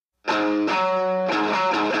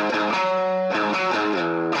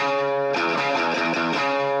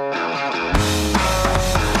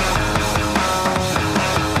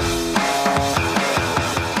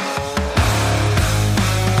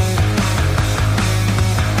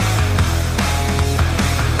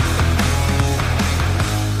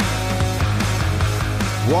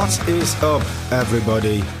What is up,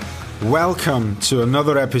 everybody? Welcome to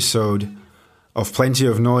another episode of Plenty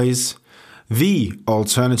of Noise, the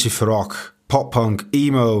alternative rock, pop punk,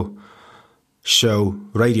 emo show,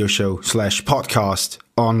 radio show / podcast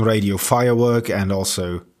on Radio Firework and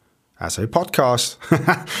also as a podcast.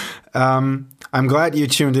 I'm glad you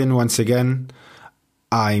tuned in once again.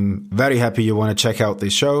 I'm very happy you want to check out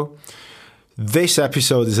this show. This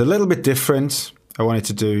episode is a little bit different. I wanted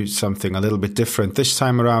to do something a little bit different this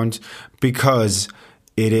time around because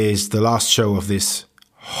it is the last show of this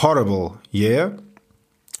horrible year.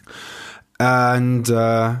 And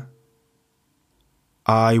I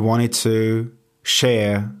wanted to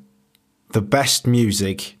share the best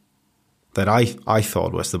music that I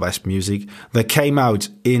thought was the best music that came out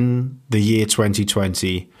in the year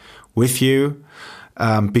 2020 with you.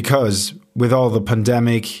 Because with all the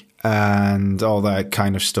pandemic and all that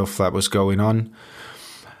kind of stuff that was going on,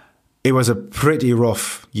 it was a pretty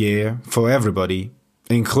rough year for everybody,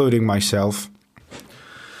 including myself.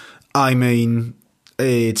 I mean,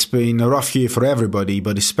 it's been a rough year for everybody,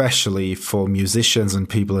 but especially for musicians and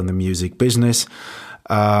people in the music business,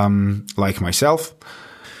 like myself.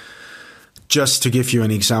 Just to give you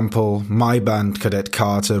an example, my band Cadet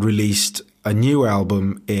Carter released a new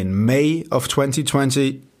album in May of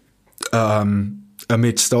 2020,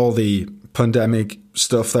 amidst all the pandemic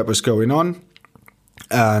stuff that was going on.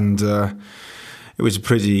 And it was a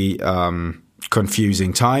pretty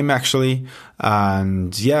confusing time, actually.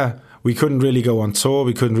 And yeah, we couldn't really go on tour.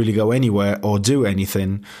 We couldn't really go anywhere or do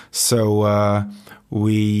anything. So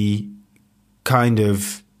we kind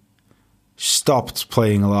of stopped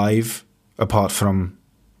playing live, apart from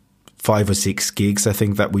 5 or 6 gigs, I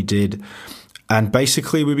think, that we did. And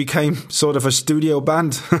basically we became sort of a studio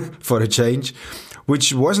band for a change,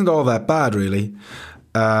 which wasn't all that bad, really.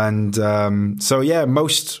 And so, yeah,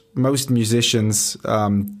 most musicians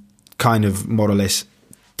kind of more or less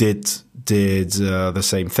did the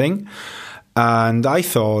same thing. And I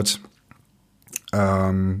thought,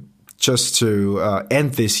 just to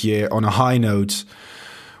end this year on a high note,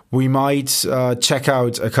 we might check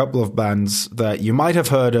out a couple of bands that you might have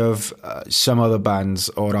heard of, some other bands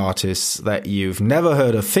or artists that you've never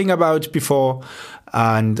heard a thing about before.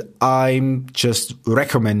 And I'm just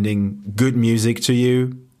recommending good music to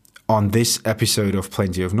you on this episode of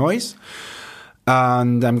Plenty of Noise.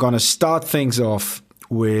 And I'm going to start things off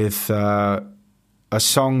with a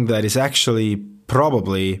song that is actually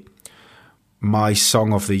probably my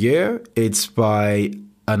song of the year. It's by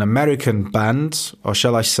an American band, or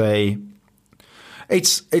shall I say,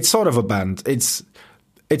 it's sort of a band. It's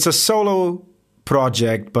a solo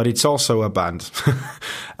project, but it's also a band.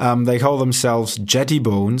 They call themselves Jetty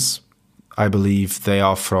Bones. I believe they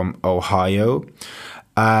are from Ohio.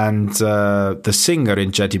 And the singer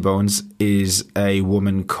in Jetty Bones is a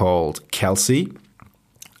woman called Kelsey.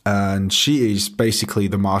 And she is basically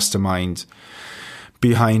the mastermind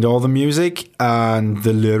behind all the music and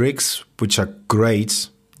the lyrics, which are great.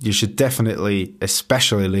 You should definitely,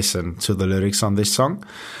 especially listen to the lyrics on this song.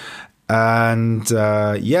 And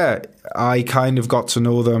yeah, I kind of got to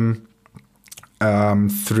know them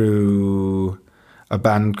through a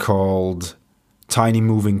band called Tiny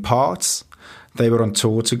Moving Parts. They were on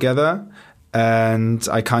tour together, and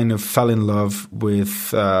I kind of fell in love with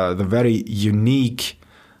the very unique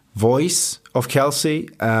voice of Kelsey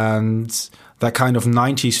and that kind of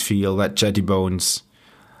 90s feel that Jetty Bones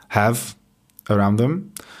have around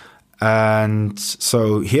them. And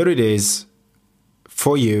so here it is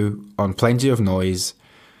for you on Plenty of Noise,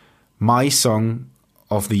 my song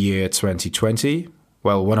of the year 2020.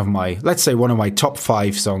 Well, one of my top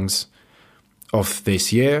 5 songs of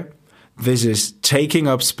this year. This is Taking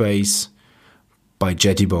Up Space by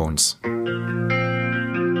Jetty Bones.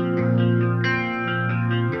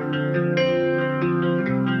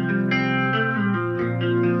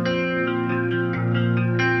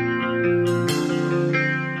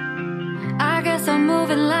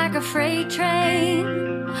 Freight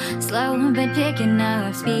train, slow but picking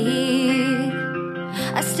up speed.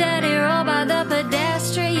 I steady roll by the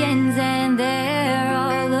pedestrians and they're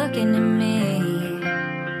all looking at me.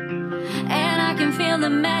 And I can feel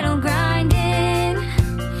the metal grinding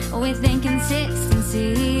with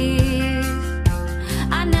inconsistencies.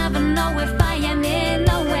 I never know if I am in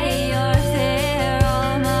the way or if they're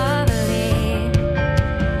all modeling,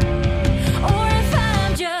 or if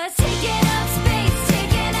I'm just taking up space.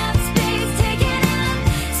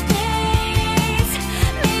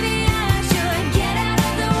 Maybe I should get out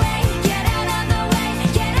of the way, get out of the way,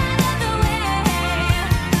 get out of the way.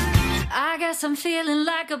 I guess I'm feeling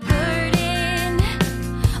like a burden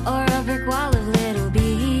or a brick wall of little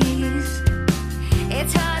bees.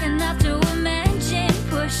 It's hard enough to imagine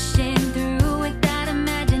pushing through without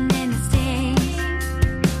imagining the sting.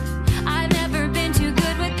 I've never been too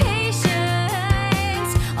good with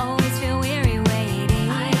patience. Always feel weary waiting.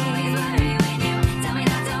 I always worry when you tell me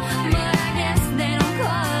not to worry. But I guess they don't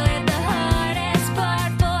call it the hardest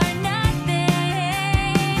part for nothing.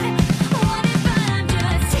 What if I'm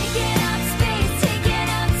just taking up space, taking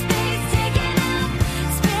up space, taking up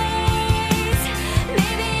space?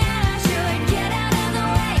 Maybe I should get out of the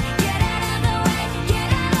way, get out of the way, get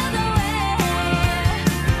out of the way.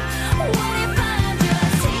 What if I'm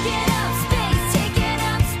just taking up space, taking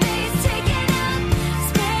up space, taking up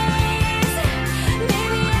space?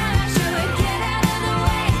 Maybe I should get out of the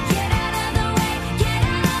way, get out of the way, get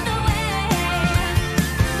out of the way.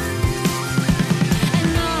 And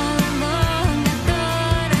all along I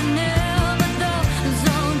thought I knew, but those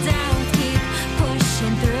old doubts keep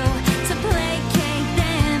pushing through to placate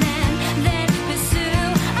them and then pursue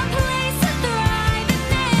a place to thrive and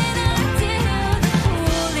then until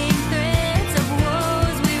woven threads of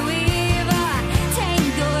woes we weave are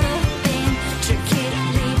tangled up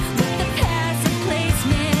intricately with the passive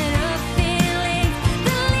placement of feelings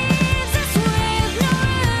that leaves us with no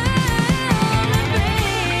room to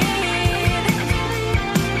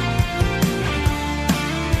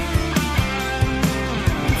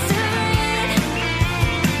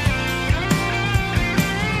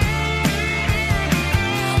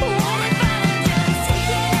What if I'm just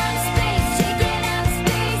taking up space, taking up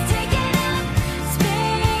space, taking up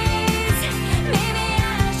space? Maybe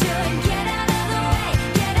I should get out of the way,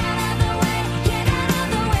 get out of the way, get out of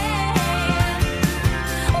the way.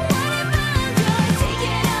 What if I'm just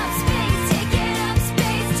taking up space, taking up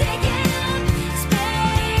space, taking up space?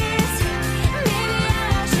 Maybe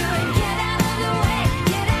I should get out of the way,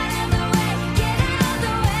 get out of the way, get out of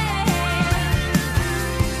the way.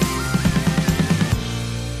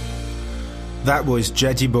 That was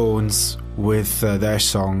Jetty Bones with their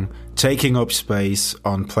song Taking Up Space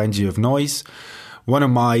on Plenty of Noise. One of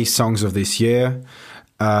my songs of this year.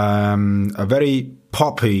 A very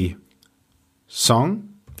poppy song,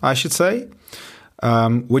 I should say,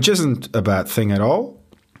 which isn't a bad thing at all.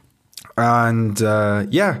 And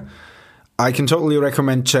yeah, I can totally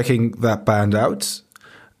recommend checking that band out.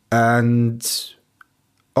 And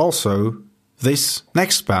also this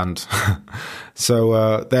next band.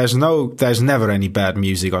 So there's never any bad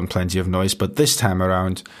music on Plenty of Noise, but this time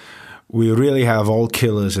around we really have all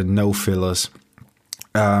killers and no fillers.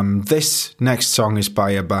 This next song is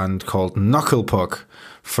by a band called Knucklepuck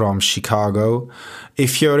from Chicago.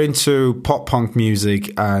 If you're into pop punk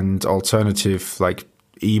music and alternative, like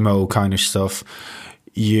emo kind of stuff,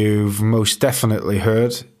 you've most definitely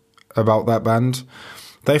heard about that band.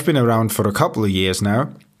 They've been around for a couple of years now,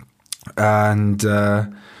 and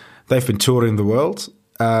they've been touring the world,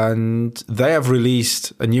 and they have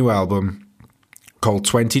released a new album called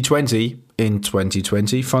 2020 in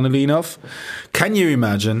 2020, funnily enough. Can you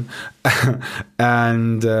imagine?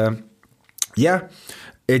 And yeah,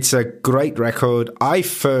 it's a great record. I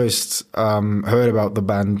first heard about the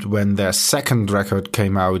band when their second record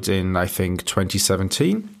came out in, I think,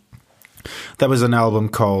 2017. There was an album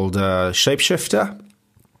called Shapeshifter,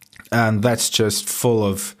 and that's just full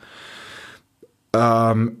of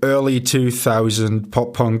early 2000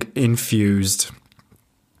 pop punk infused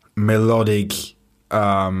melodic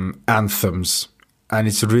anthems, and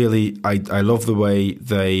it's really I love the way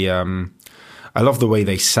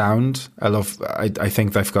they sound. I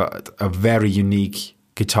think they've got a very unique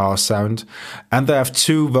guitar sound, and they have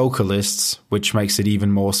two vocalists, which makes it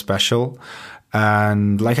even more special.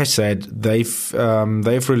 And like I said, they've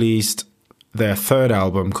released their third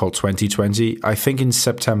album called 2020, I think in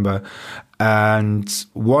September. And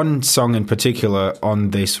one song in particular on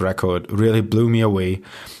this record really blew me away.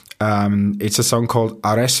 It's a song called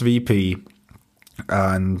RSVP.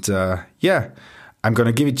 And yeah, I'm going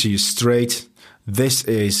to give it to you straight. This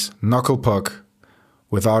is Knucklepuck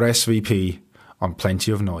with RSVP on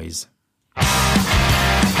Plenty of Noise.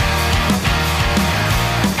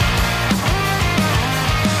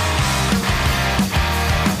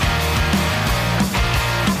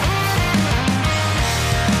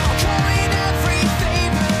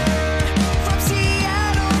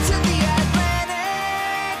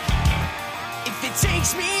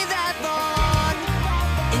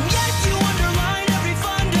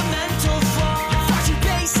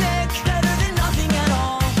 Basic, better than nothing at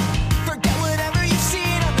all. Forget whatever you've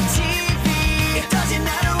seen on the TV.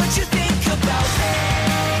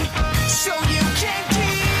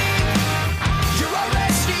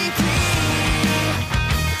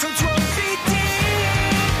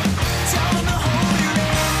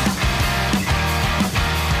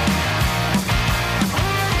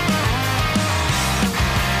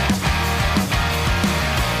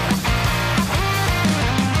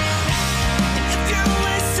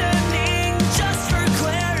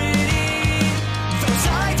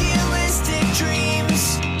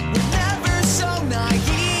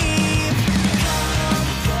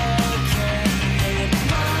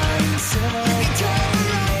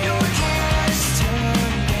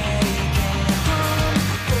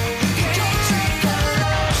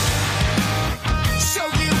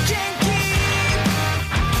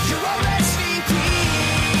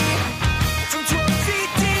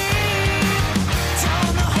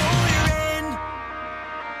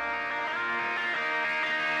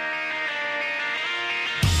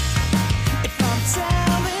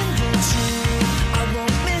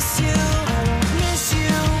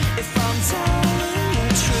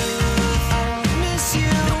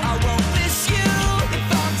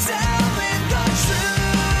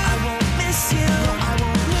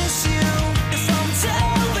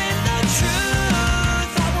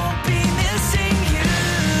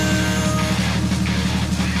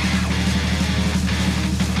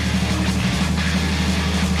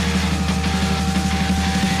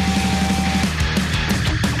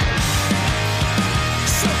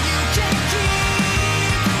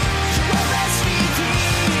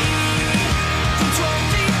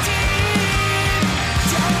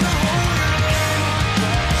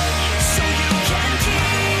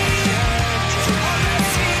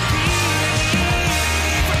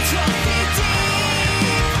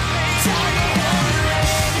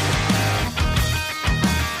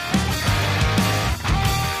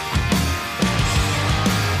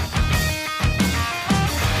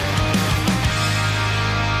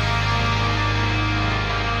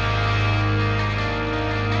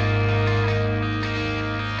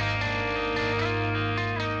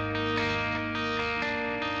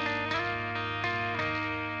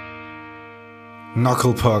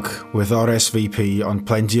 Knucklepuck with RSVP on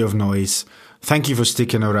Plenty of Noise. Thank you for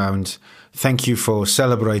sticking around. Thank you for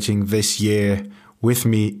celebrating this year with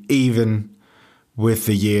me, even with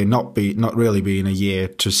the year not really being a year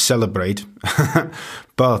to celebrate.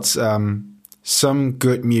 But some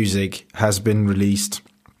good music has been released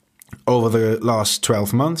over the last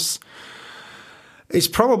 12 months. It's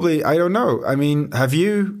probably, I don't know. I mean, have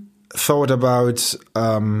you thought about...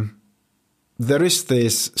 there is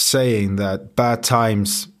this saying that bad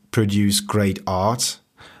times produce great art,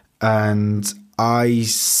 and I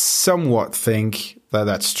somewhat think that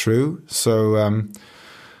that's true. So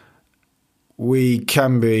we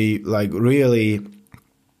can be like really,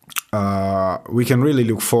 we can really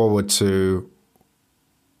look forward to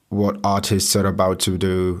what artists are about to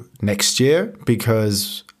do next year,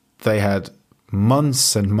 because they had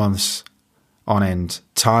months and months on end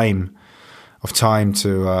time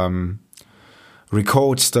to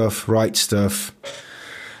record stuff, write stuff,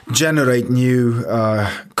 generate new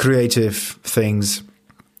creative things.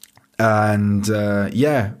 And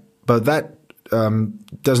but that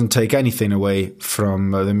doesn't take anything away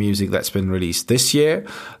from the music that's been released this year,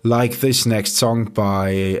 like this next song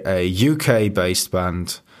by a UK-based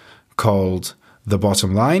band called The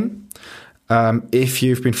Bottom Line. If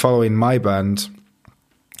you've been following my band,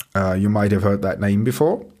 you might have heard that name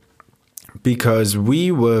before, because we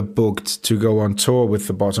were booked to go on tour with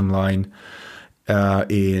The Bottom Line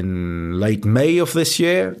in late May of this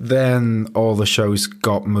year. Then all the shows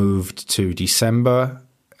got moved to December,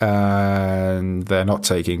 and they're not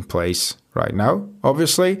taking place right now,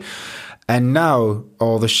 obviously. And now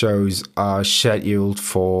all the shows are scheduled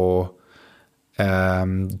for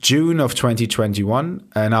June of 2021,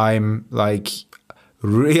 and I'm like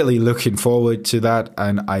really looking forward to that,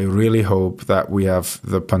 and I really hope that we have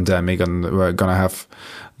the pandemic, and we're gonna have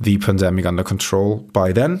the pandemic under control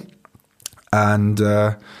by then, and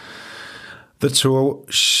the tour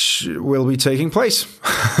will be taking place.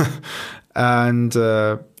 And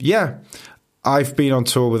I've been on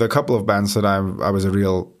tour with a couple of bands that I was a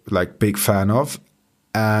real big fan of.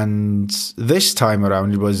 And this time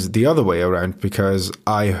around, it was the other way around, because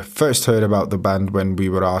I first heard about the band when we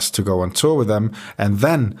were asked to go on tour with them, and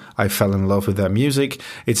then I fell in love with their music.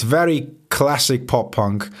 It's very classic pop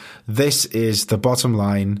punk. This is The Bottom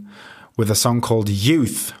Line with a song called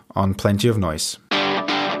Youth on Plenty of Noise.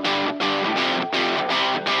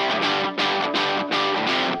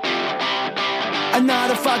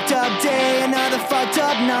 Another fucked up day, another fucked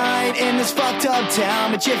up night in this fucked up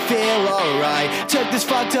town, but you feel alright. Took this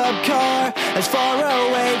fucked up car as far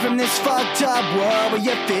away from this fucked up world, but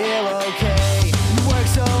you feel okay. You work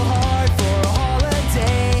so hard for a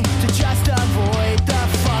holiday to just avoid the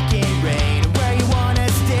fucking rain. Where you wanna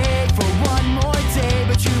stay for one more day,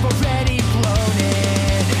 but you've already blown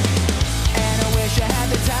it. And I wish I had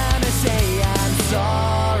the time to say I'm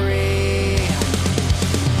sorry.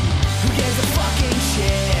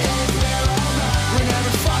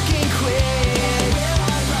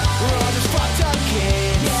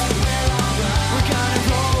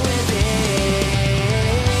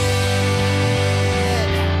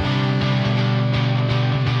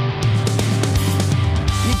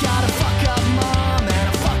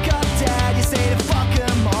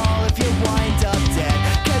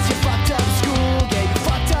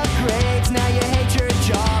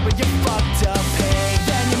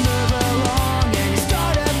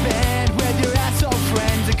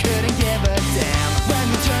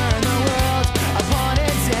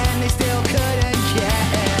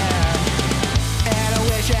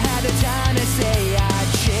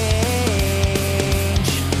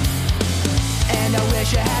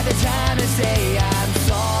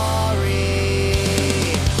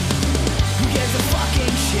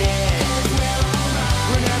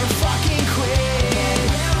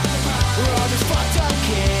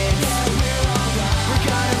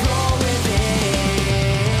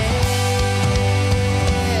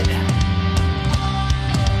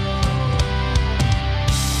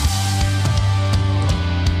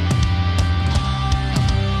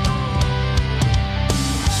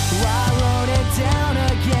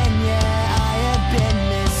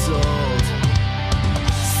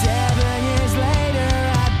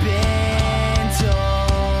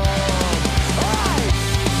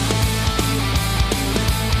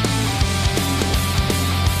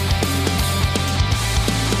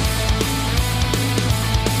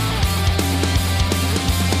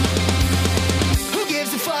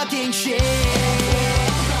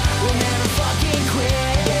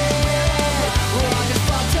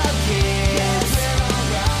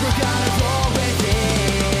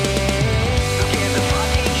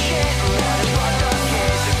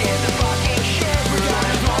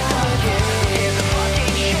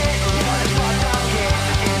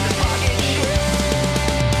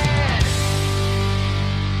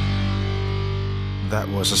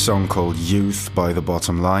 was a song called Youth by The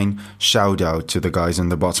Bottom Line. Shout out to the guys in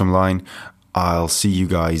The Bottom Line. I'll see you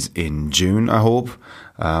guys in June, I hope,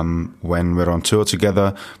 when we're on tour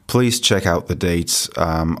together. Please check out the dates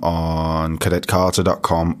on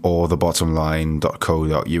cadetcarter.com or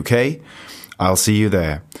thebottomline.co.uk. I'll see you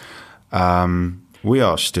there. We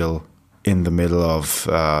are still in the middle of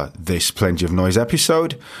this Plenty of Noise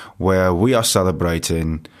episode, where we are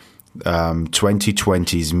celebrating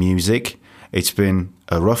 2020's music. It's been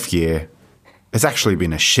a rough year. It's actually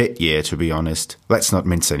been a shit year, to be honest. Let's not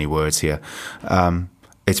mince any words here.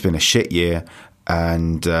 It's been a shit year,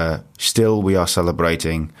 and still we are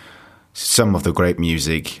celebrating some of the great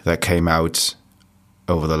music that came out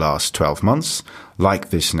over the last 12 months, like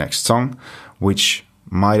this next song, which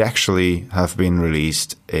might actually have been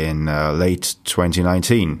released in late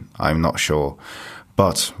 2019. I'm not sure.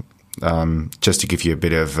 But just to give you a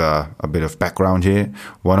bit of background here,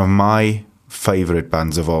 one of my favorite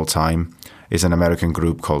bands of all time is an American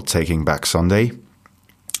group called Taking Back Sunday.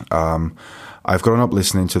 I've grown up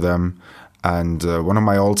listening to them, and one of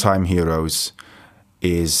my all-time heroes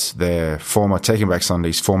is their Taking Back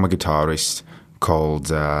Sunday's former guitarist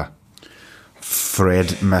called Fred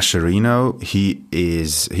Mascherino. He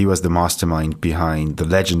was the mastermind behind the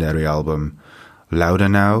legendary album Louder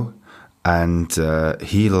Now. And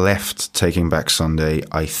he left Taking Back Sunday,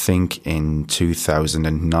 I think, in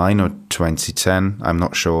 2009 or 2010. I'm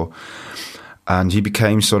not sure. And he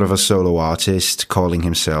became sort of a solo artist, calling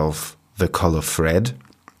himself The Color Fred.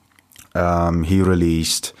 He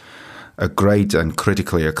released a great and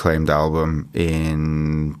critically acclaimed album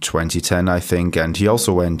in 2010, I think. And he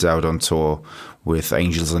also went out on tour with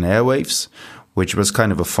Angels and Airwaves, which was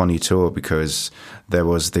kind of a funny tour because there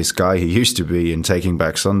was this guy who used to be in Taking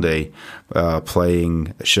Back Sunday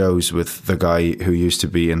playing shows with the guy who used to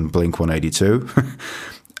be in Blink-182.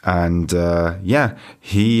 And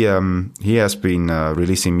he has been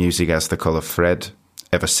releasing music as The Color Fred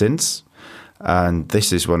ever since. And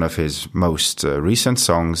this is one of his most recent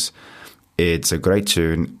songs. It's a great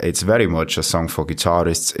tune. It's very much a song for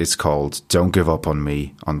guitarists. It's called Don't Give Up on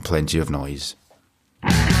Me on Plenty of Noise.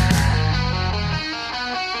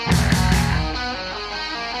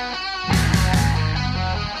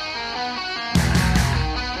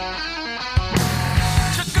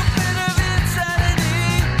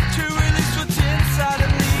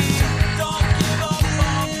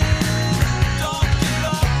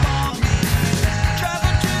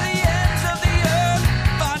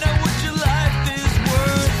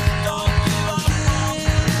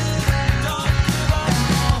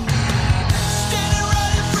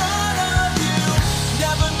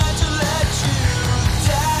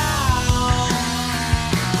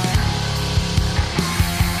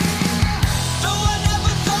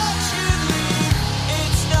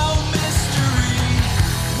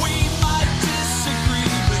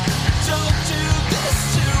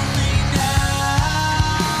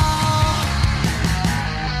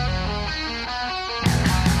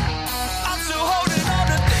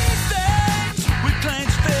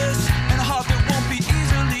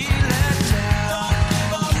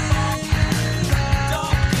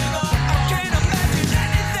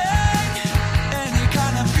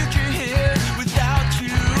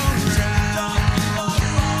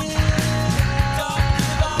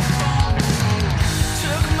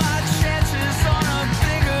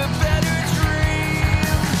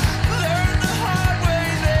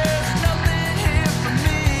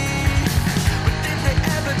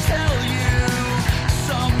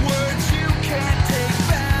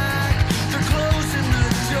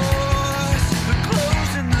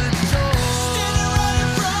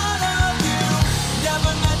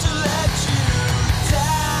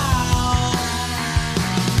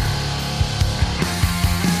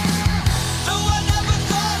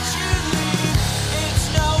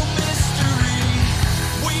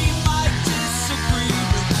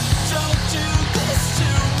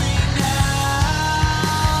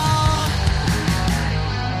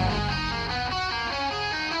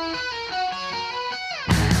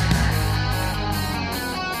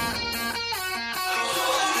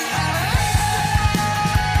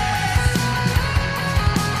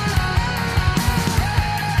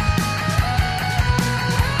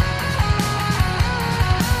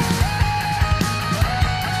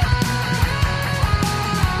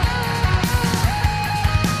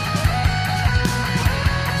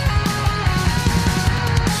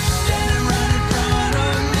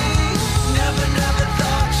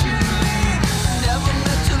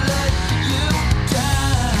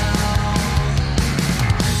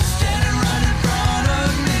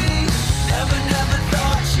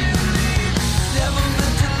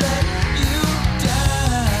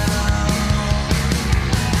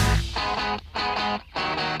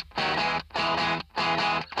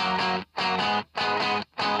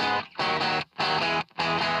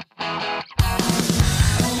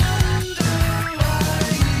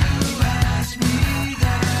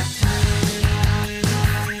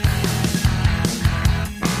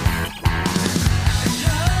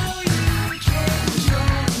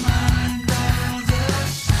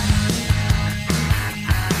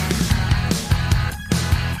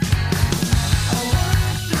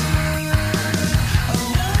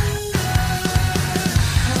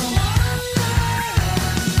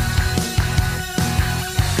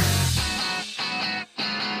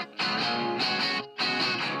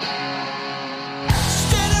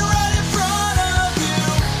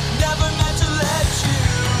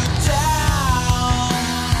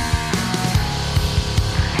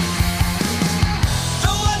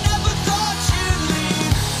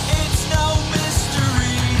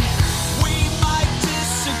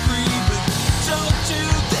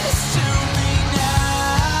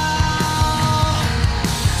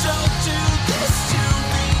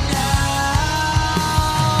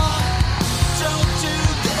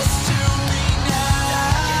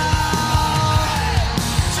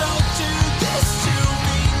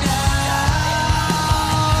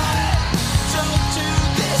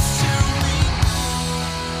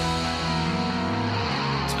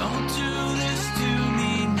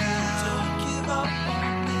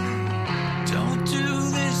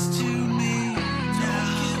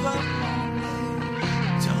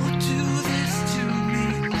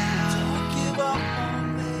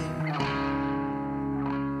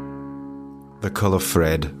 The Colour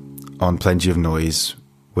Fred on Plenty of Noise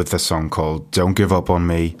with the song called Don't Give Up on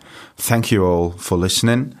Me. Thank you all for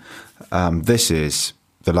listening. This is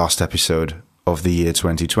the last episode of the year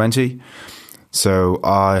 2020. So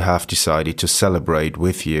I have decided to celebrate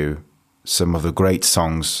with you some of the great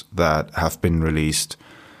songs that have been released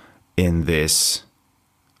in this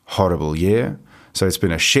horrible year. So it's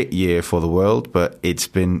been a shit year for the world, but it's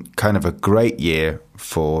been kind of a great year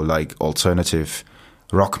for like alternative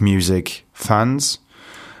rock music fans,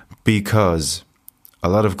 because a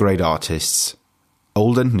lot of great artists,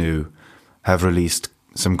 old and new, have released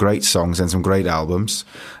some great songs and some great albums.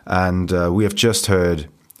 And we have just heard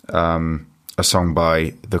a song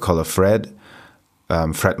by The Colour Fred,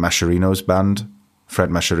 Fred Mascherino's band. Fred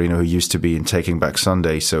Mascherino, who used to be in Taking Back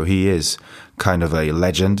Sunday, so he is kind of a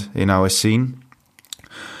legend in our scene.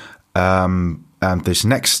 And this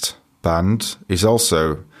next band is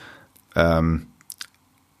also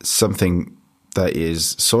something that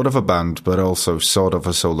is sort of a band, but also sort of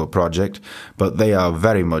a solo project. But they are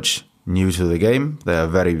very much new to the game. They are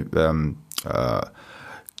very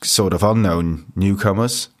sort of unknown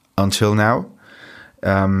newcomers until now.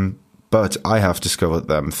 But I have discovered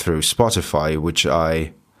them through Spotify, which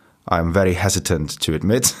I'm very hesitant to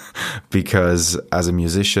admit, because as a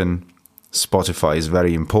musician, Spotify is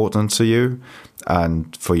very important to you,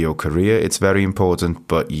 and for your career it's very important,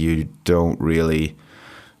 but you don't really...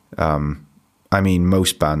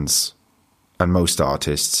 most bands and most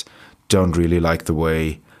artists don't really like the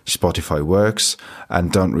way Spotify works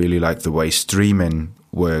and don't really like the way streaming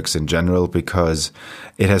works in general, because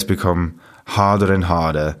it has become harder and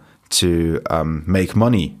harder to make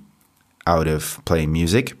money out of playing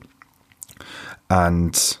music.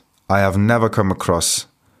 And I have never come across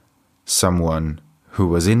someone who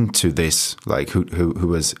was into this, like who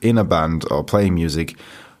was in a band or playing music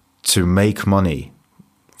to make money.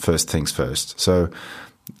 First things first. So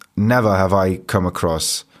never have I come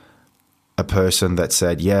across a person that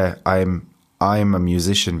said, yeah, I'm a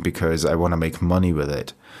musician because I want to make money with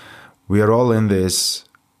it. We are all in this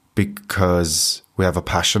because we have a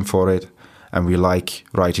passion for it, and we like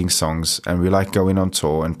writing songs, and we like going on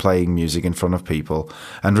tour and playing music in front of people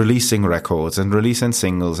and releasing records and releasing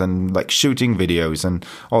singles and like shooting videos and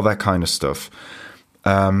all that kind of stuff.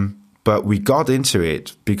 But we got into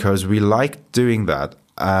it because we liked doing that.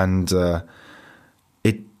 And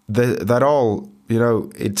it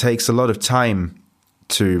takes a lot of time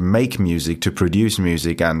to make music, to produce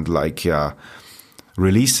music, and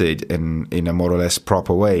release it in a more or less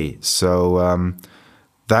proper way. So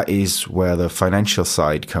that is where the financial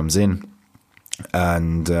side comes in.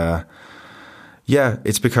 And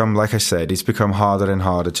it's become, like I said, it's become harder and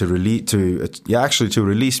harder to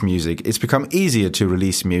release music. It's become easier to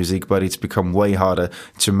release music, but it's become way harder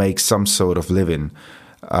to make some sort of living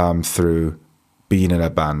through being in a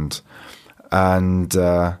band. And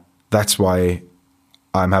that's why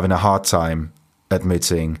I'm having a hard time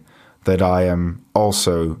admitting that I am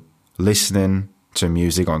also listening to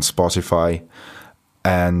music on Spotify.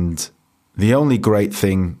 And the only great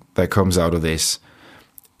thing that comes out of this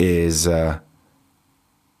is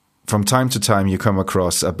from time to time you come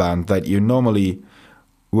across a band that you normally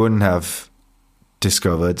wouldn't have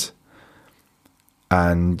discovered,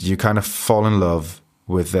 and you kind of fall in love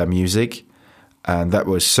with their music. And that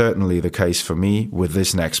was certainly the case for me with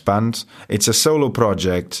this next band. It's a solo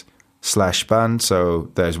project / band, so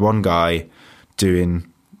there's one guy doing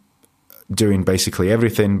basically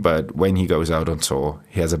everything, but when he goes out on tour,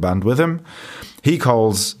 he has a band with him. He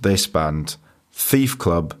calls this band Thief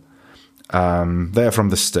Club. They're from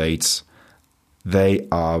the States. They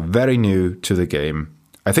are very new to the game.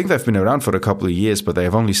 I think they've been around for a couple of years, but they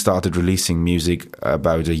have only started releasing music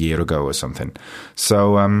about a year ago or something.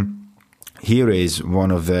 So here is one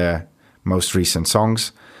of their most recent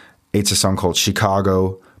songs. It's a song called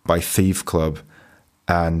Chicago by Thief Club,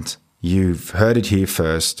 and you've heard it here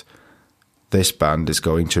first. This band is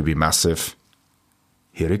going to be massive.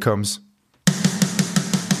 Here it comes.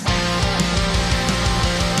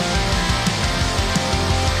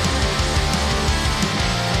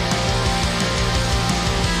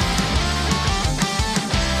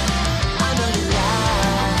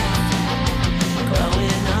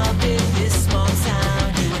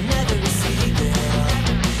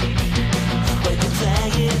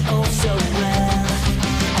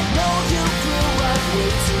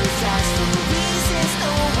 Fast, the reasons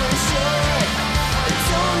no one should.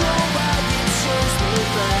 Don't know why.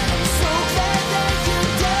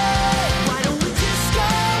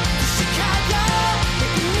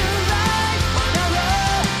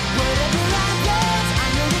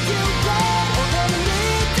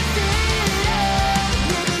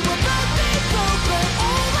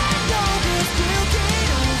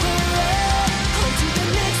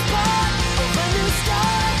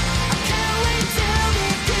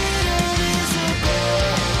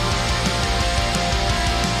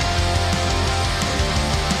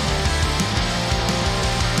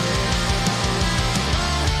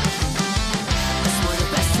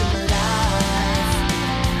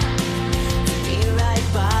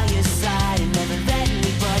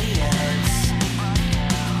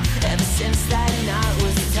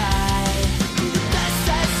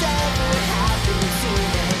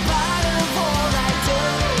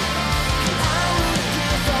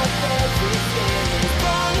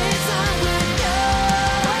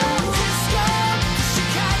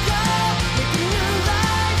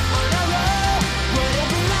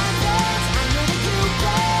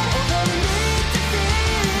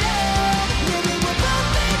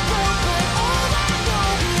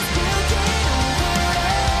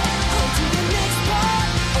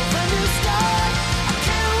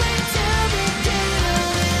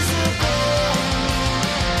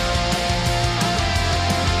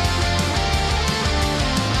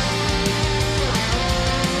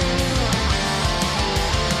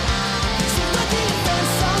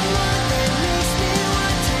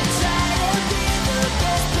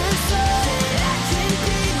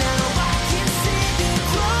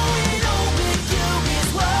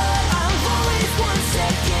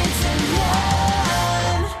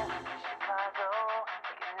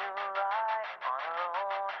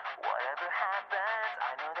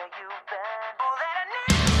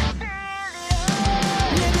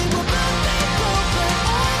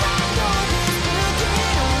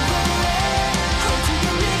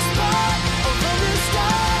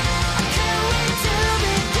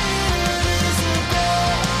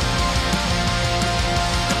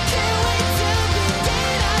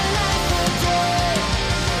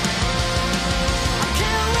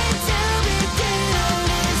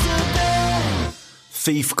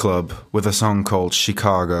 Thief Club with a song called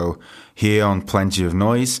Chicago here on Plenty of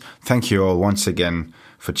Noise. Thank you all once again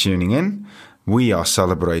for tuning in. We are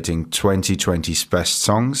celebrating 2020's best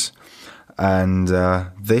songs, and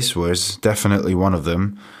this was definitely one of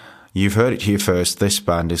them. You've heard it here first. This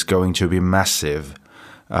band is going to be massive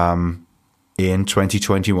in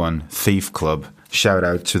 2021. Thief Club. Shout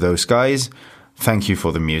out to those guys. Thank you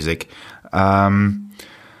for the music.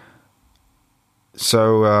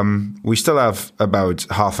 So we still have about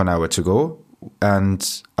half an hour to go,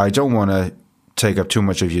 and I don't want to take up too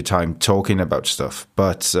much of your time talking about stuff.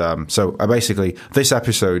 But so I basically, this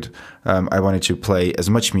episode, I wanted to play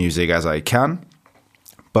as much music as I can,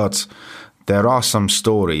 but there are some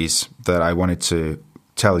stories that I wanted to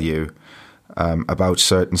tell you about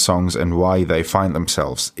certain songs and why they find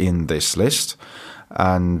themselves in this list.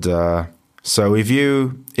 And so if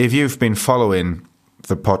you've been following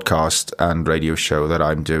the podcast and radio show that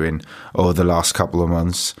I'm doing over the last couple of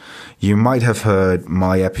months, you might have heard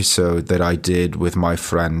my episode that I did with my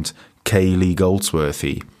friend Kaylee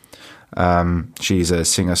Goldsworthy. She's a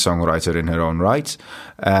singer-songwriter in her own right,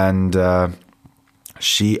 and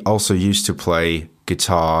she also used to play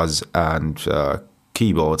guitars and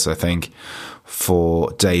keyboards, I think,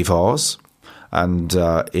 for Dave Oz. And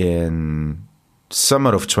in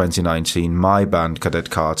summer of 2019, my band, Cadet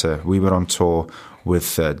Carter, we were on tour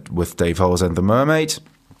with Dave Oz and the Mermaid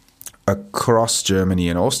across Germany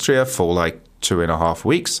and Austria for like 2.5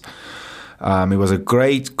 weeks. It was a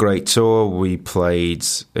great tour. We played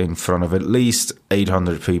in front of at least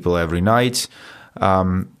 800 people every night.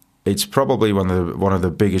 It's probably one of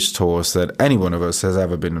the biggest tours that any one of us has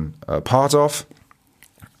ever been a part of.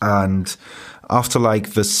 And after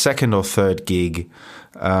like the second or third gig,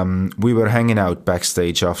 we were hanging out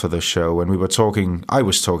backstage after the show, and I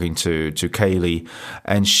was talking to Kaylee,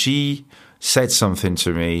 and she said something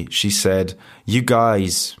to me. She said, "You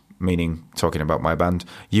guys," meaning talking about my band,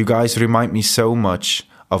 "you guys remind me so much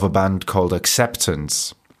of a band called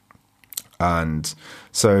Acceptance." And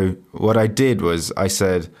so what I did was I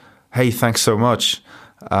said, "Hey, thanks so much.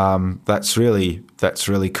 That's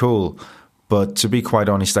really cool." But to be quite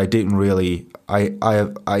honest, I didn't really.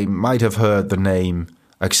 I might have heard the name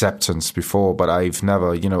Acceptance before, but I've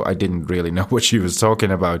never, I didn't really know what she was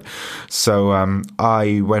talking about. So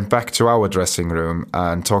I went back to our dressing room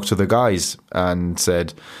and talked to the guys and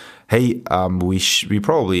said, "Hey, we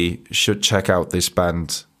probably should check out this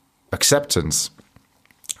band Acceptance."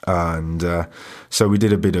 And so we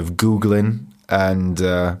did a bit of Googling, and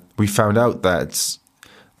we found out that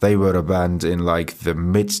they were a band in like the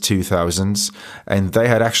mid-2000s, and they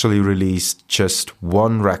had actually released just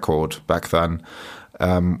one record back then,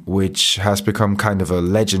 which has become kind of a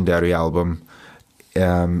legendary album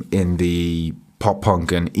in the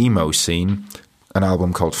pop-punk and emo scene, an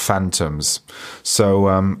album called Phantoms. So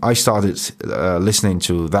I started listening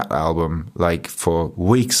to that album like for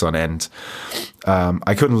weeks on end.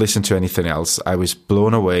 I couldn't listen to anything else. I was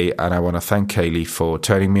blown away, and I want to thank Kaylee for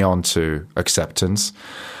turning me on to Acceptance.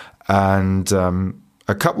 And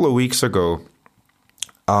a couple of weeks ago,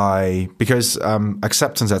 because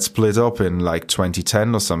Acceptance had split up in like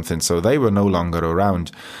 2010 or something, so they were no longer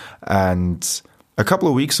around. And a couple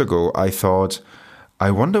of weeks ago, I thought,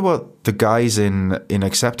 I wonder what the guys in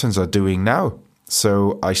Acceptance are doing now.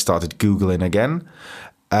 So I started Googling again,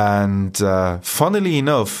 and funnily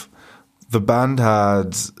enough, the band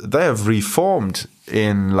they have reformed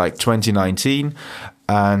in like 2019,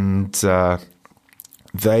 and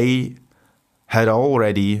they had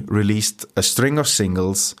already released a string of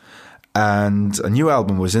singles, and a new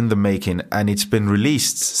album was in the making, and it's been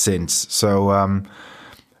released since. So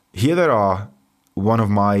here they are, one of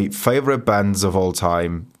my favorite bands of all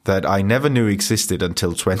time that I never knew existed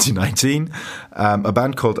until 2019. A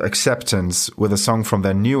band called Acceptance with a song from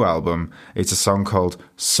their new album. It's a song called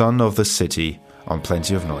Son of the City on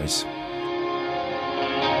Plenty of Noise.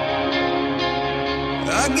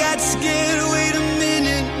 I got scared, wait a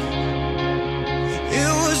minute.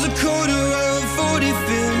 It was a quarter of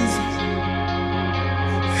 45th.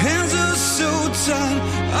 Hands are so tight,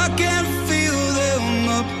 I can't feel them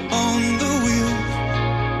up on the wheel.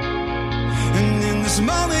 And in this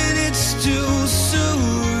moment it's still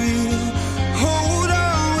surreal. Hold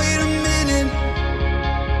on, wait a minute.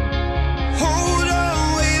 Hold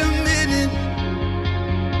on, wait a minute.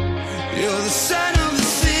 You're the sign of the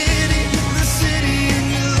city, and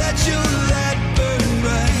you let your light burn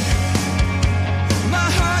bright. My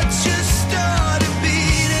heart just started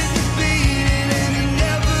beating, and it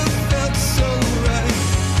never felt so right.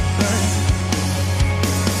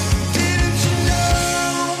 Didn't you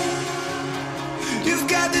know you've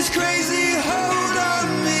got this crazy hold on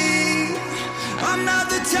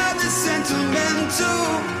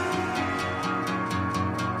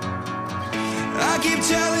keep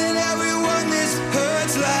telling everyone this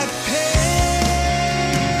hurts like hell.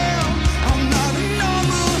 I'm not a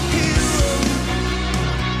normal hero.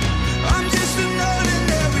 I'm just an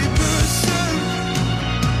ordinary person.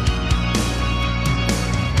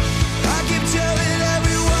 I keep telling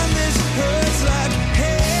everyone this hurts like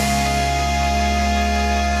hell.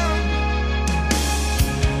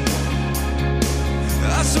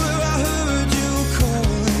 I swear I heard you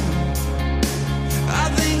calling. I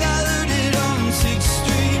think I heard it on 6th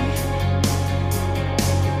Street.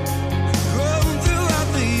 Growing throughout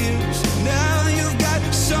the years, now you've got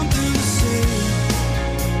something to say.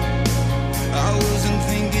 I wasn't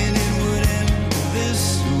thinking it would end this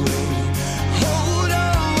way. Hold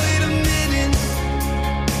on, wait a minute.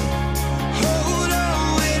 Hold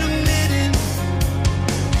on, wait a minute.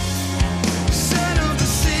 Son of the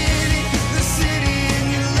city, and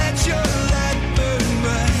you let your light burn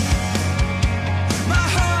bright. My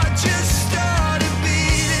heart just started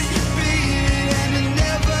beating, and it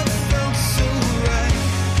never felt so right,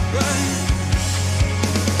 right.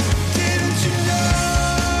 Didn't you know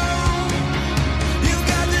you've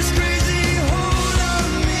got this crazy hold on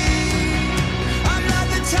me? I'm not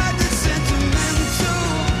the type that's sentimental.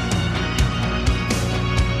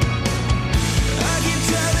 I keep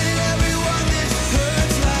telling everyone this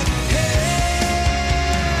hurts like hell.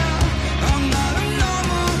 I'm not a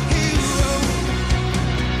normal hero.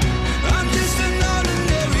 I'm just an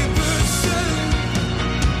ordinary person.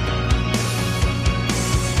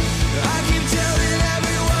 I keep telling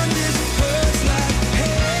everyone this hurts like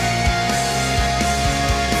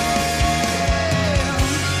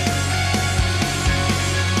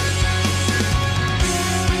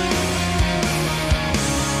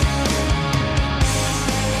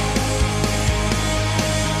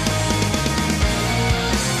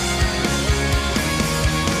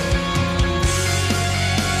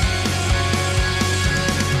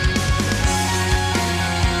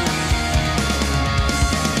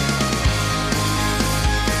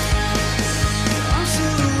I'm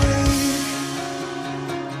still awake,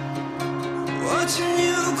 watching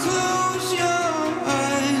you close your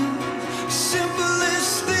eyes.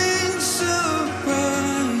 Simplest things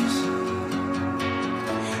surprise.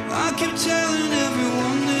 I keep telling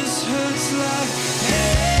everyone this hurts like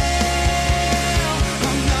hell.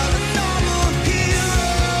 I'm not a normal hero.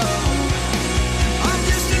 I'm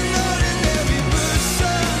just an ordinary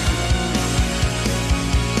person.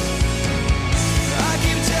 I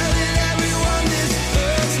keep telling everyone this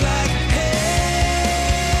hurts like hell.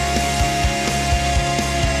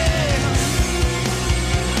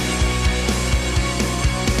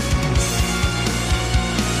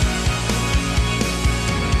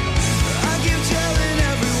 I keep telling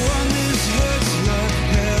everyone this hurts like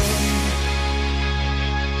hell.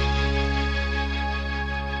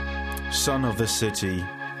 Son of the City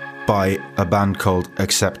by a band called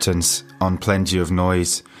Acceptance on Plenty of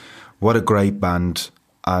Noise. What a great band.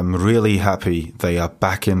 I'm really happy they are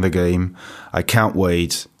back in the game. I can't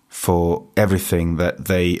wait for everything that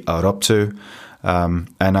they are up to. And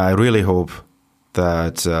I really hope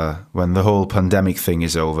that when the whole pandemic thing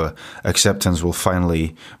is over, Acceptance will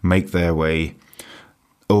finally make their way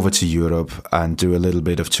over to Europe and do a little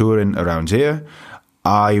bit of touring around here.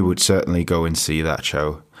 I would certainly go and see that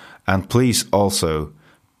show. And please also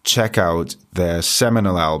check out their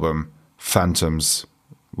seminal album, Phantoms,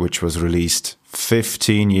 which was released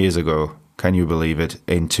 15 years ago. Can you believe it?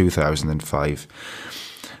 In 2005.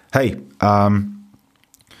 Hey,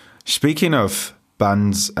 speaking of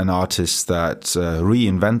bands and artists that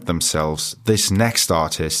reinvent themselves, this next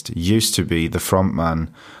artist used to be the frontman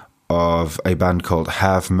of a band called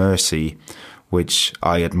Have Mercy, which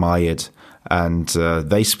I admired, and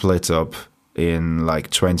they split up in like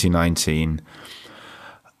 2019.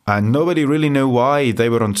 And nobody really knew why. They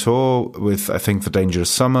were on tour with, I think, The Dangerous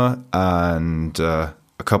Summer and a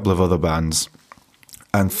couple of other bands.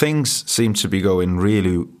 And things seem to be going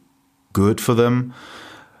really good for them.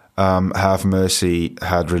 Have Mercy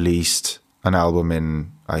had released an album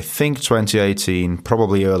in, I think, 2018,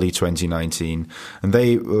 probably early 2019. And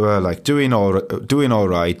they were like doing all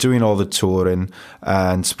right, doing all the touring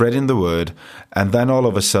and spreading the word. And then all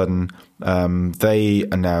of a sudden, they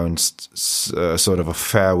announced sort of a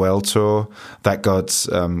farewell tour that got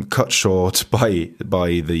cut short by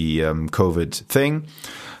the COVID thing,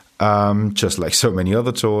 just like so many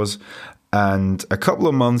other tours. And a couple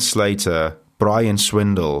of months later, Brian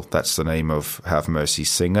Swindle, that's the name of Have Mercy's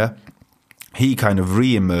singer, he kind of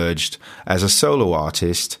re-emerged as a solo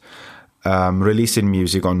artist, releasing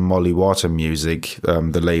music on Molly Water Music,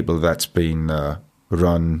 the label that's been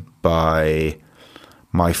run by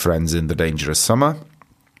my friends in The Dangerous Summer.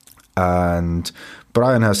 And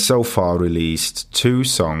Brian has so far released 2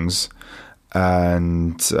 songs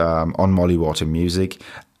and on Molly Water Music,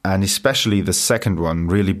 and especially the second one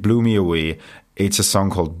really blew me away. It's a song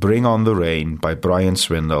called Bring On The Rain by Brian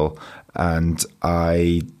Swindle, and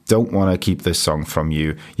I don't want to keep this song from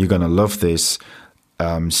you. You're going to love this.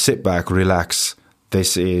 Sit back, relax.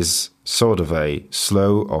 This is sort of a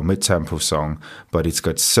slow or mid-tempo song, but it's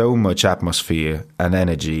got so much atmosphere and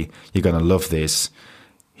energy. You're going to love this.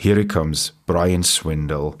 Here it comes, Brian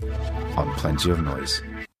Swindle on Plenty of Noise.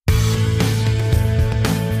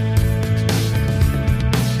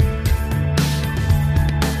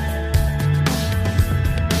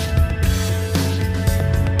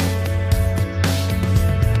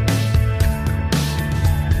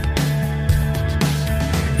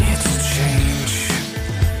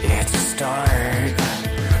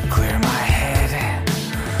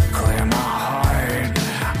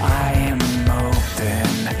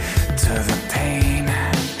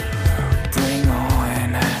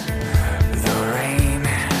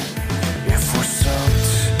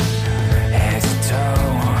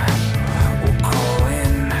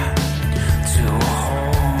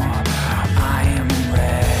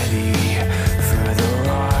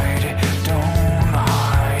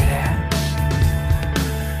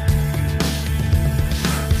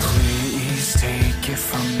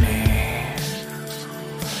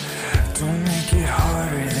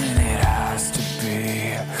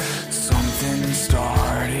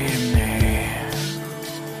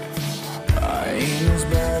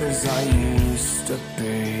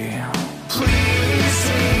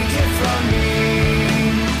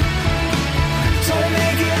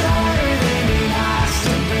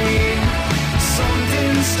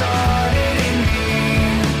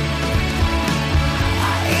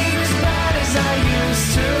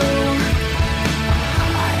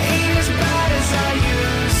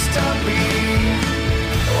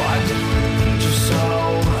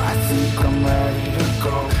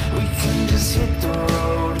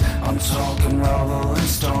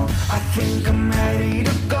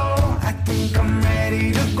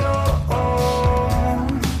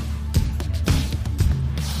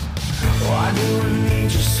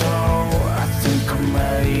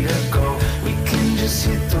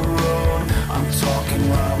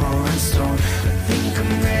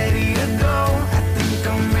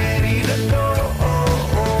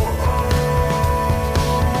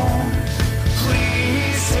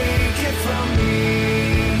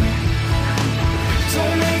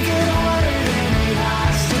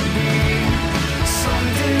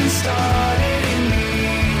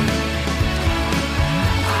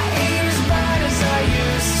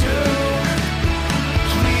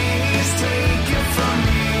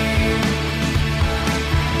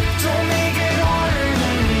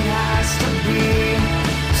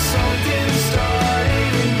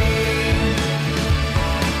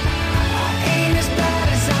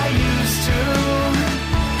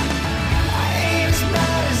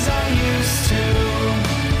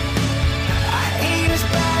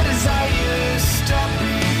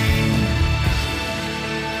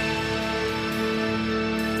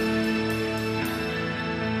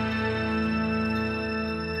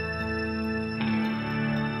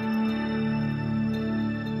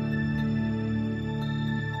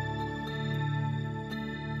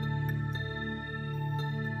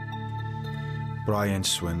 Brian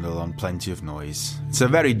Swindle on Plenty of Noise. It's a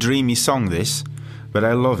very dreamy song, this, but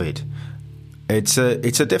I love it. It's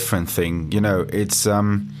a different thing, you know. It's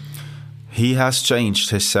he has changed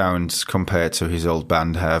his sound compared to his old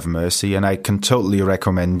band Have Mercy, and I can totally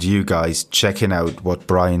recommend you guys checking out what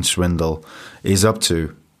Brian Swindle is up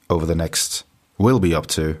to will be up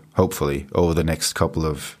to, hopefully, over the next couple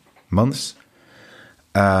of months.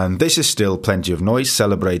 And this is still Plenty of Noise,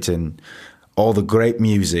 celebrating all the great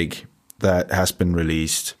music that has been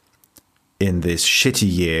released in this shitty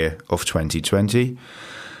year of 2020.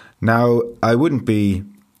 Now, I wouldn't be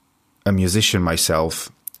a musician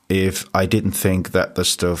myself if I didn't think that the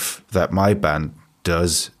stuff that my band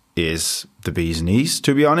does is the bee's knees,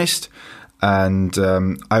 to be honest. And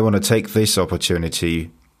I want to take this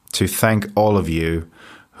opportunity to thank all of you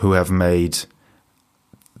who have made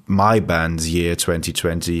my band's year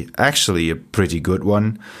 2020 actually a pretty good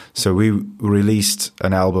one. So we released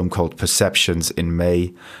an album called Perceptions in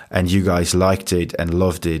May, and you guys liked it and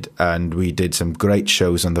loved it, and we did some great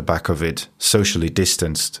shows on the back of it, socially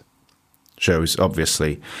distanced shows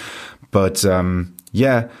obviously, but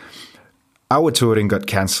yeah, our touring got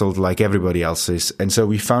cancelled like everybody else's, and so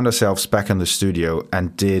we found ourselves back in the studio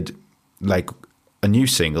and did like a new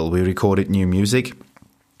single. We recorded new music,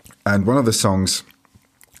 and one of the songs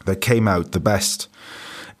that came out the best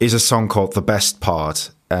is a song called The Best Part,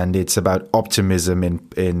 and it's about optimism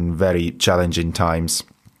in very challenging times.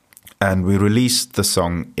 And we released the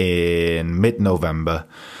song in mid-November,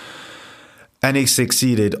 and it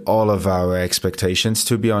exceeded all of our expectations,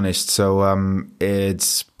 to be honest. So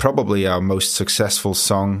it's probably our most successful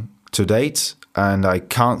song to date, and I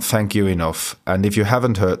can't thank you enough. And if you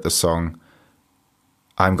haven't heard the song,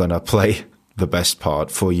 I'm going to play The Best Part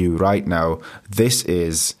for you right now. This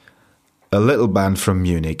is a little band from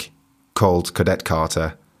Munich called Cadet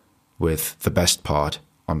Carter with The Best Part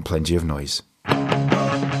on Plenty of Noise.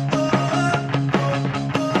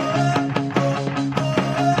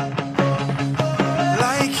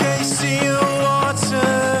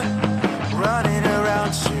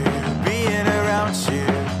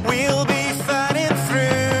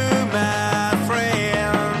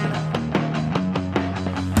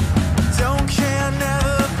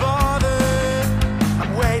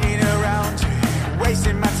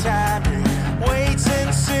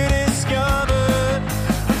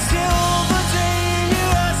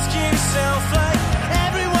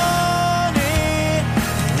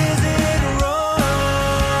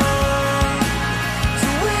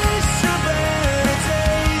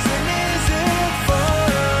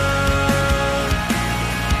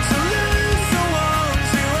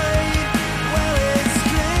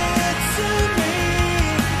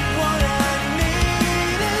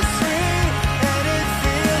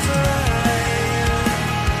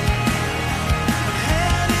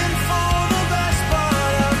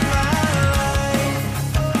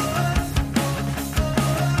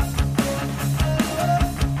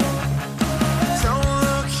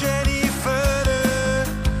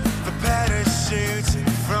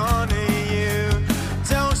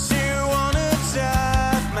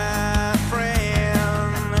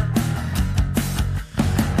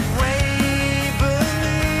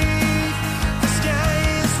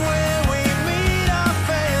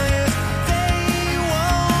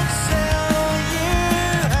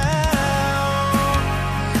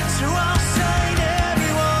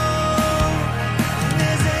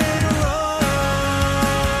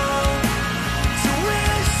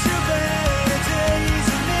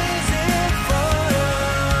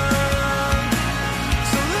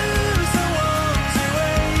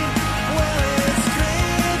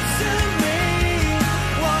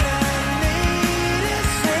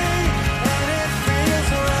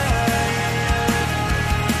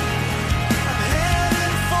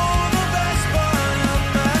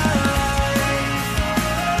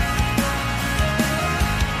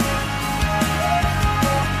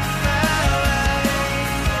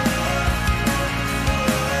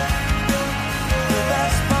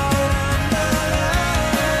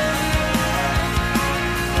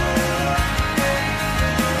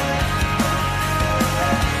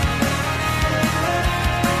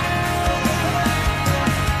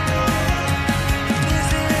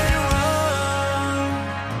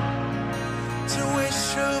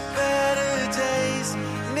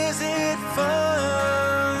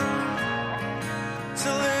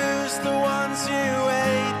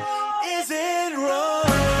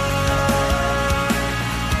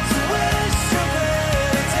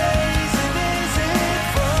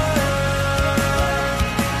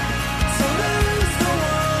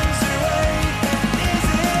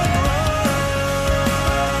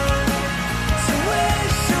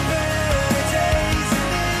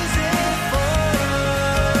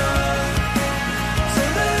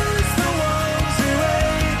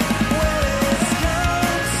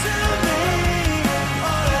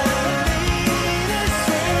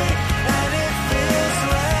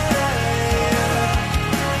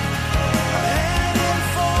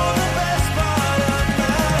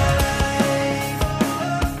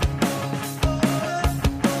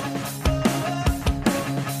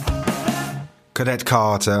 Cadet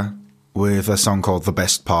Carter with a song called The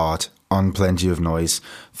Best Part on Plenty of Noise.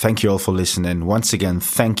 Thank you all for listening. Once again,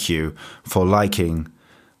 thank you for liking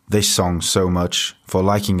this song so much, for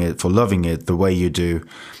liking it, for loving it the way you do.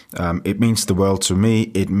 It means the world to me.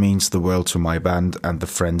 It means the world to my band and the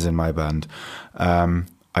friends in my band.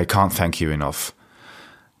 I can't thank you enough.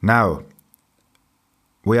 Now,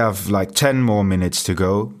 we have like 10 more minutes to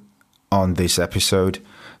go on this episode.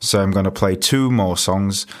 So I'm going to play 2 more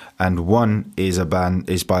songs, and one is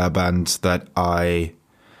by a band that I've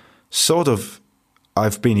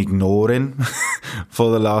been ignoring for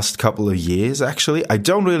the last couple of years. Actually, I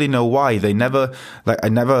don't really know why. I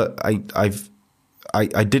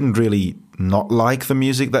didn't really not like the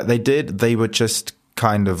music that they did. They were just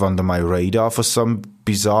kind of under my radar for some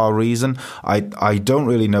bizarre reason. I don't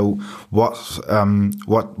really know what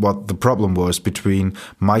the problem was between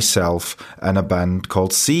myself and a band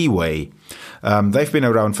called Seaway. They've been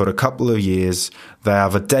around for a couple of years. They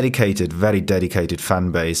have a very dedicated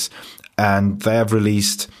fan base, and they have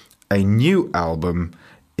released a new album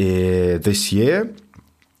this year,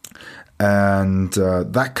 and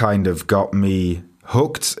that kind of got me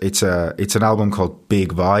hooked. It's an album called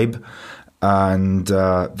Big Vibe, and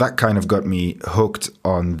that kind of got me hooked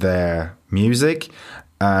on their music,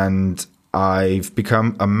 and I've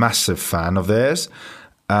become a massive fan of theirs.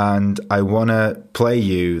 And I want to play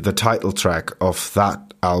you the title track of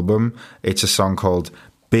that album. It's a song called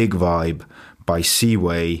Big Vibe by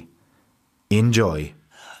Seaway. Enjoy.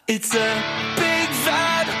 It's a big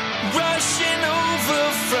vibe rushing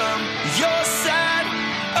over from your side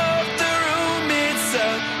of the room. It's a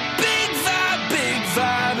big vibe, big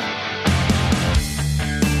vibe.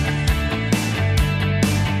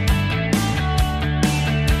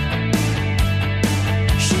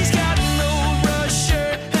 She's got an old rush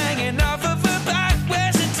shirt hanging off of her back.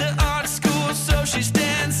 Wears it to art school, so she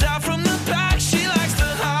stands out from the back. She likes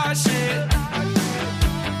the hard shit.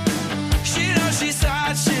 She knows she's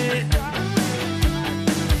hot shit.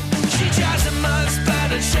 She drives a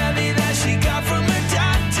mud-splattered Chevy that she got from her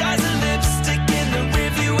dad. Ties her lipstick in the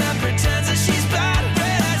rearview and pretends that she's bad.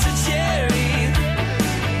 Red as a cherry.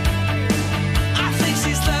 I think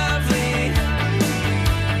she's lovely.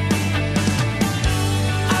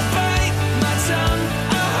 I bite my tongue,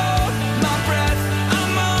 I hold my breath.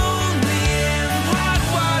 I'm only in hot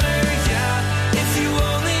water, yeah. If you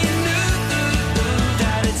only knew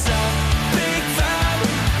that it's a big vibe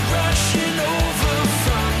rushing over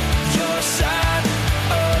from your side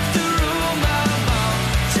of the room. I'm all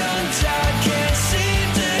tongue-tied, can't seem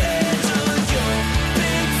to handle your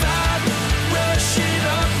big vibe rushing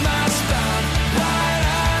up my spine.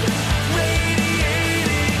 Wide-eyed,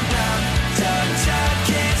 radiating now. Tongue-tied,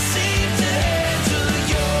 can't seem to handle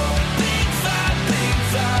your big vibe, big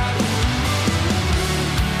vibe.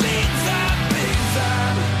 Big vibe, big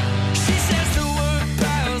vibe. She says the work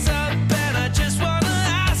piles up, and I just wanna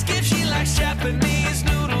ask if she likes Japanese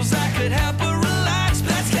noodles. I could help her relax, but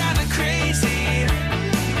that's kinda crazy,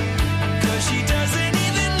 'cause she doesn't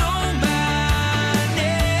even know my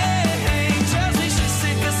name. Tells me she's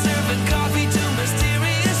sick of serving coffee to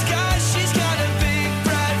mysterious guys. She's got a big,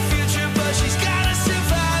 bright future, but she's gotta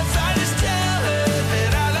survive. I just tell her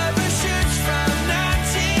that I love her shirts from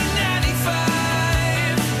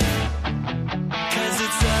 1995. 'Cause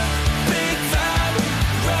it's a big vibe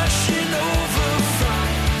rushing over from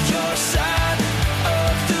your side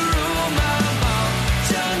of the room. I'm all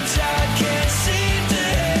tongue-tied, can't seem to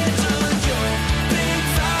handle your big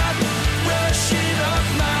vibe rushing up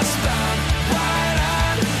my spine.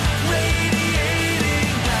 Wide-eyed,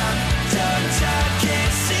 radiating now. Tongue-tied,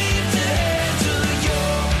 can't seem to handle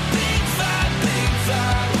your big vibe, big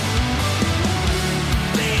vibe.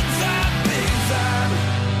 Big vibe, big vibe.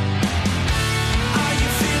 Are you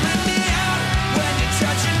feeling me out when you're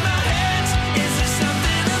touching my hands? Is there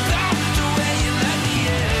something about the way you let me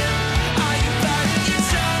in? Are you biting your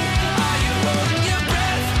tongue? Are you holding your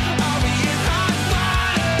breath? Are we in hot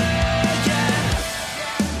water? Yeah.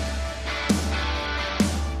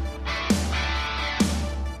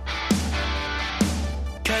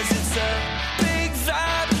 'Cause it's a big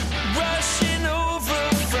vibe rushing over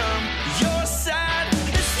from your side.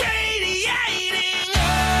 It's radiating. Oh,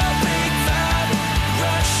 big vibe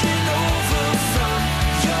rushing over from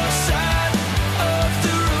your side of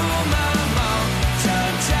the room. I'm all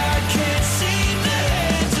tongue-tied, can't seem to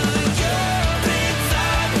handle your big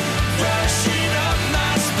vibe rushing up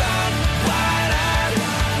my spine. Wide-eyed,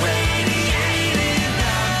 radiating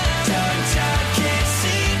now. Tongue-tied, can't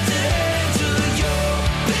seem to handle your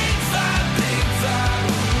big vibe, big vibe.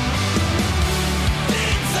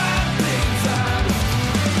 Big vibe, big vibe.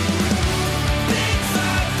 Big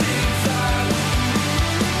vibe, big vibe.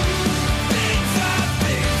 Big vibe,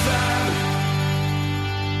 big vibe.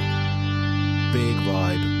 Big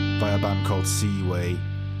Vibe by a band called Seaway.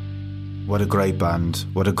 What a great band.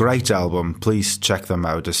 What a great album. Please check them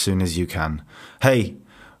out as soon as you can. Hey,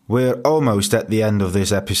 we're almost at the end of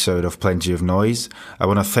this episode of Plenty of Noise. I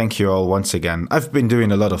want to thank you all once again. I've been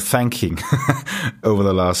doing a lot of thanking over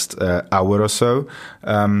the last hour or so.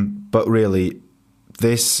 But really,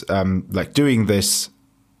 this, doing this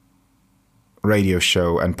radio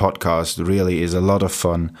show and podcast really is a lot of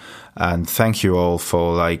fun, and thank you all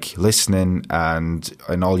for listening and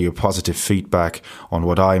all your positive feedback on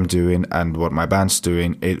what I'm doing and what my band's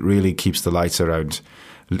doing. It really keeps the lights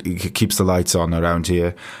on around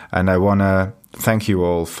here, and I want to thank you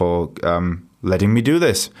all for letting me do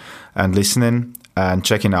this and listening and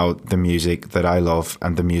checking out the music that I love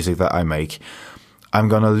and the music that I make. I'm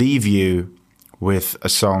going to leave you with a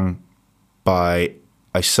song by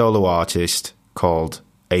a solo artist called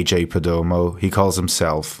AJ Perdomo. He calls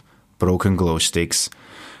himself Broken Glow Sticks.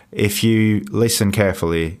 If you listen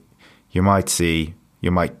carefully, you might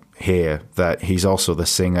hear that he's also the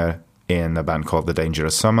singer in a band called The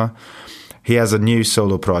Dangerous Summer. He has a new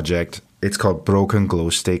solo project. It's called Broken Glow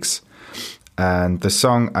Sticks. And the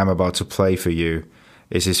song I'm about to play for you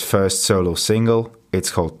is his first solo single.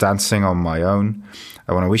 It's called Dancing on My Own.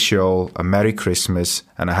 I want to wish you all a Merry Christmas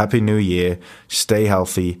and a Happy New Year. Stay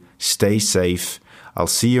healthy, stay safe. I'll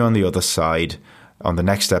see you on the other side on the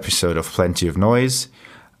next episode of Plenty of Noise.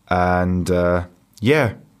 And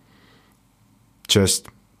just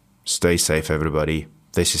stay safe, everybody.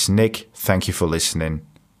 This is Nick. Thank you for listening.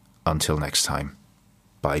 Until next time.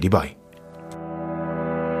 Bye-bye.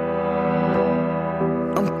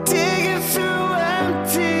 I'm digging through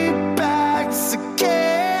empty bags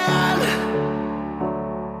again.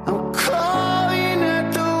 I'm clawing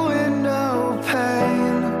at the window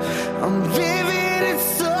pane. I'm living in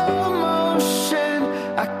slow motion.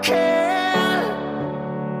 I can't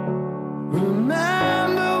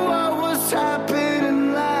remember what was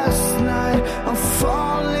happening last night. I'm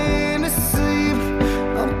falling asleep.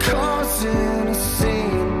 I'm causing a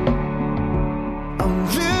scene. I'm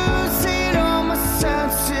losing all my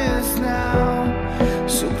senses now.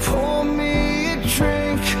 So pour me a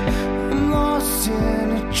drink. I'm lost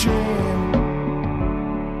in a dream.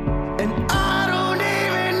 And